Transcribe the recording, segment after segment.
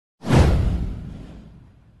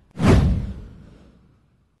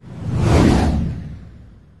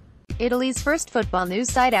Italy's first football news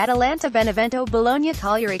site Atalanta, Benevento, Bologna,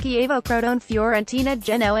 Cagliari, Chievo, Crotone, Fiorentina,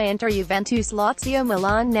 Genoa, Inter, Juventus, Lazio,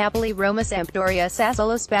 Milan, Napoli, Roma, Sampdoria,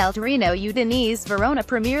 Sassuolo, Spal, Torino, Udinese, Verona,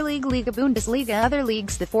 Premier League, Liga, Bundesliga, other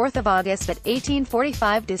leagues. The 4th of August at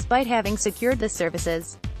 18:45. Despite having secured the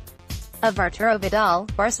services of Arturo Vidal,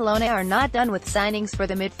 Barcelona are not done with signings for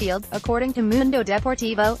the midfield. According to Mundo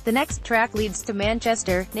Deportivo, the next track leads to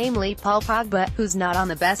Manchester, namely Paul Pogba, who's not on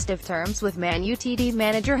the best of terms with Man Utd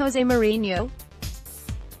manager Jose Mourinho.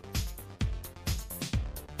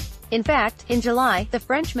 In fact, in July, the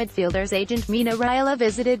French midfielder's agent Mino Raiola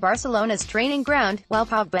visited Barcelona's training ground, while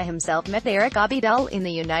Pogba himself met Arturo Vidal in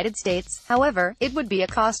the United States. However, it would be a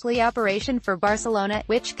costly operation for Barcelona,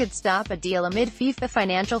 which could stop a deal amid FIFA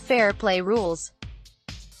financial fair play rules.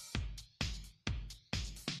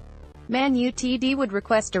 Man Utd would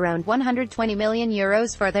request around €120 million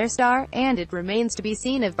for their star, and it remains to be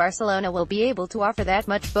seen if Barcelona will be able to offer that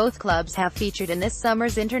much. Both clubs have featured in this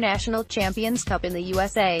summer's International Champions Cup in the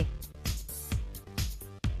USA.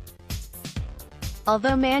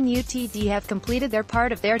 Although Man Utd have completed their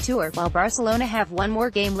part of their tour, while Barcelona have one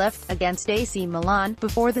more game left, against AC Milan,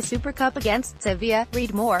 before the Super Cup against Sevilla.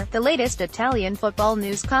 Read more. The latest Italian football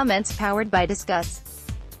news comments powered by Discuss.